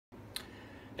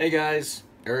Hey guys,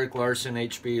 Eric Larson,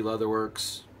 HB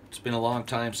LeatherWorks. It's been a long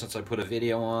time since I put a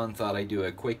video on. Thought I'd do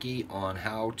a quickie on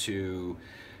how to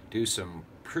do some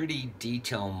pretty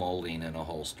detail molding in a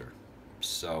holster.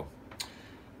 So,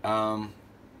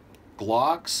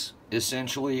 Glocks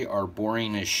essentially are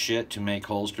boring as shit to make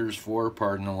holsters for,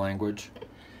 pardon the language.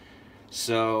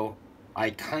 So, I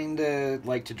kinda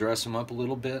like to dress them up a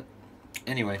little bit.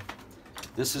 Anyway,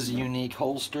 this is a unique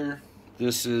holster.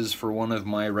 This is for one of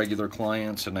my regular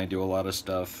clients, and I do a lot of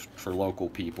stuff for local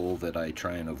people that I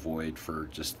try and avoid for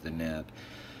just the net.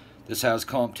 This has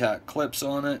compact clips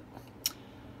on it.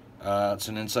 It's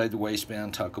an inside the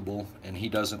waistband tuckable, and he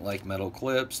doesn't like metal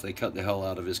clips. They cut the hell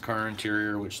out of his car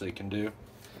interior, which they can do.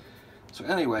 So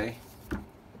anyway,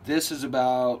 this is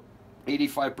about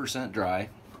 85% dry.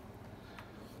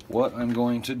 What I'm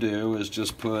going to do is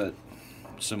just put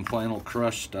some final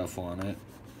crush stuff on it.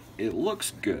 It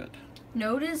looks good.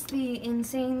 Notice the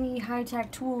insanely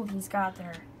high-tech tool he's got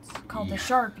there. It's called the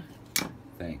Sharpie.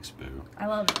 Thanks, Boo. I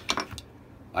love it.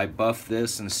 I buffed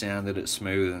this and sanded it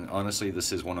smooth, and honestly,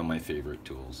 this is one of my favorite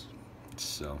tools.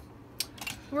 So,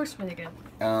 It works really good.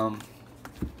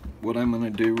 what I'm going to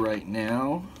do right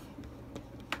now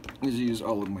is use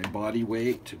all of my body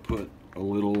weight to put a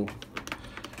little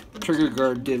trigger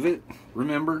guard divot.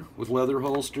 Remember, with leather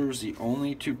holsters, the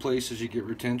only two places you get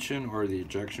retention are the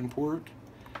ejection port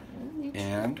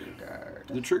and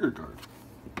the trigger guard.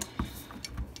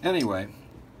 Anyway,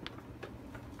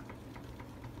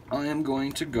 I am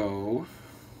going to go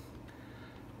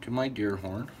to my deer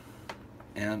horn,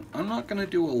 and I'm not going to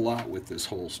do a lot with this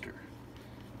holster.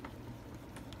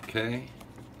 Okay?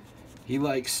 He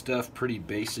likes stuff pretty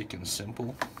basic and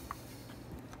simple.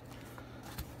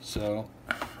 So,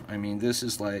 I mean, this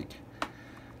is like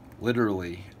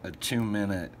literally a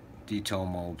 2-minute detail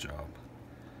mold job.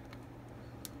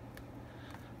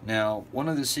 Now, one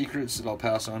of the secrets that I'll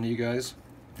pass on to you guys,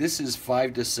 this is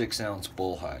 5 to 6 ounce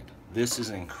bull hide. This is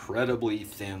incredibly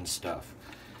thin stuff.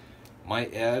 My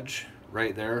edge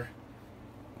right there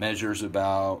measures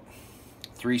about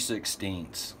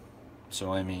 3/16.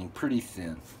 So I mean, pretty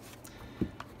thin.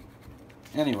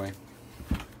 Anyway,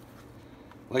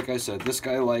 like I said, this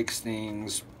guy likes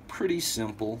things pretty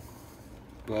simple,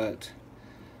 but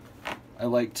I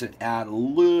like to add a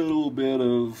little bit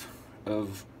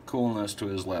of coolness to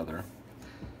his leather.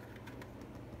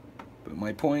 But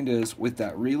my point is, with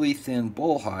that really thin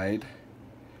bull hide,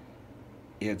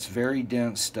 it's very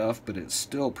dense stuff, but it's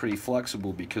still pretty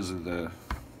flexible because of the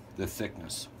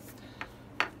thickness.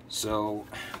 So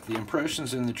the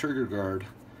impressions in the trigger guard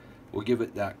will give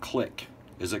it that click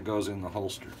as it goes in the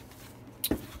holster.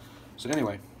 So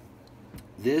anyway,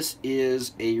 this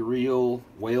is a real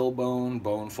whalebone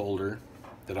bone folder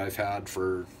that I've had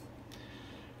for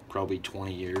probably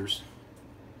 20 years.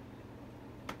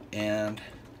 And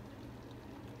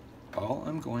all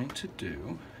I'm going to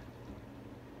do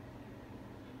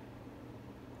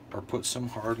are put some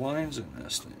hard lines in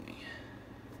this thing.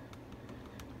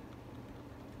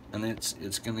 And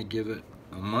it's going to give it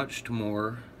a much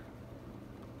more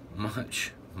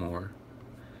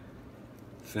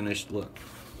finished look.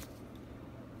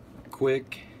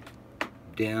 Quick,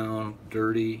 down,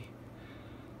 dirty,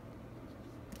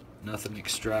 nothing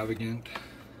extravagant.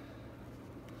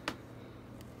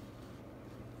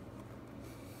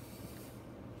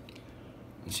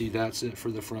 And see, that's it for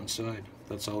the front side.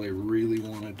 That's all I really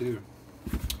want to do.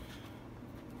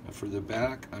 Now for the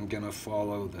back, I'm going to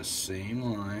follow the same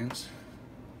lines.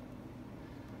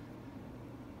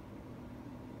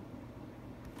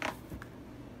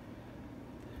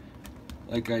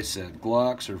 Like I said,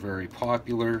 Glocks are very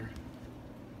popular,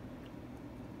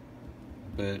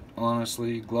 but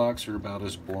honestly, Glocks are about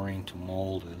as boring to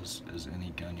mold as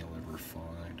any gun you'll ever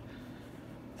find.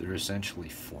 They're essentially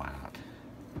flat,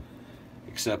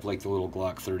 except like the little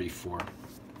Glock 34.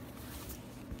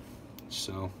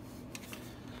 So,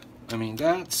 I mean,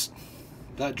 that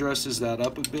dresses that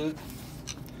up a bit.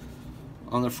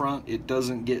 On the front, it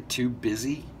doesn't get too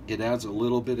busy. It adds a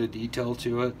little bit of detail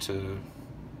to it to,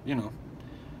 you know,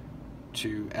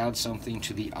 to add something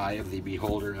to the eye of the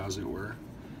beholder, as it were.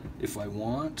 If I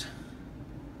want,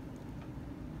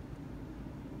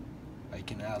 I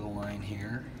can add a line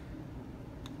here.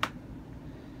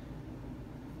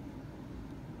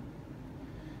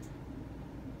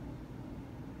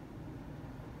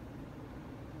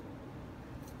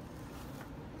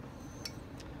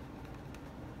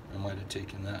 I might have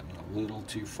taken that a little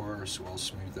too far, so I'll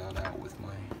smooth that out with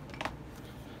my...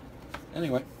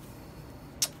 Anyway,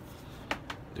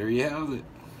 there you have it.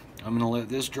 I'm going to let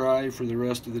this dry for the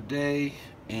rest of the day,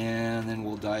 and then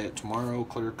we'll dye it tomorrow,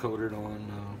 clear coat it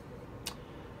on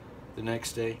the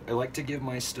next day. I like to give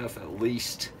my stuff at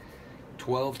least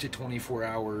 12 to 24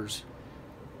 hours.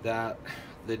 That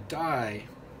the dye,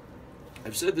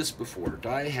 I've said this before,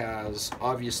 dye has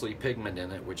obviously pigment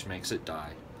in it, which makes it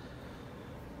dye.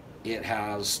 It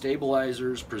has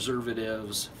stabilizers,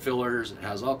 preservatives, fillers, it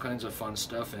has all kinds of fun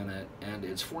stuff in it, and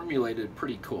it's formulated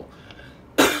pretty cool.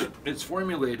 It's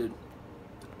formulated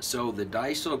so the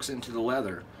dye soaks into the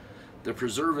leather, the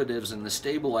preservatives and the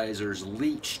stabilizers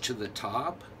leach to the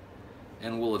top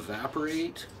and will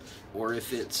evaporate, or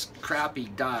if it's crappy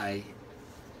dye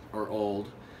or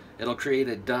old, it'll create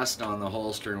a dust on the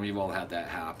holster, and we've all had that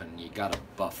happen. You gotta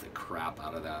buff the crap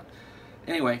out of that.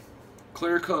 Anyway,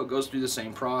 clear coat goes through the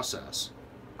same process.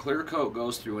 Clear coat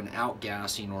goes through an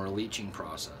outgassing or a leaching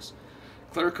process.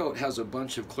 Clear coat has a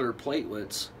bunch of clear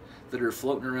platelets that are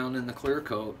floating around in the clear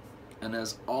coat, and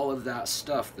as all of that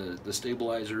stuff, the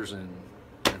stabilizers and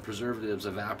preservatives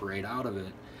evaporate out of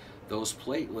it, those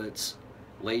platelets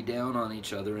lay down on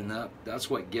each other, and that's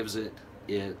what gives it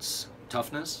its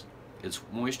toughness, its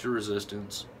moisture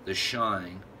resistance, the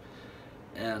shine.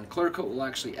 And clear coat will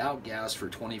actually outgas for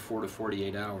 24 to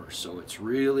 48 hours, so it's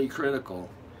really critical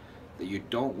that you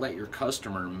don't let your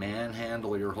customer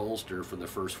manhandle your holster for the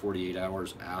first 48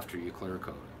 hours after you clear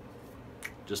coat it.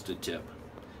 Just a tip.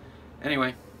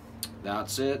 Anyway,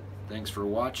 that's it. Thanks for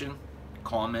watching.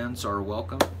 Comments are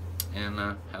welcome, and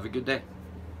have a good day.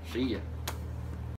 See ya.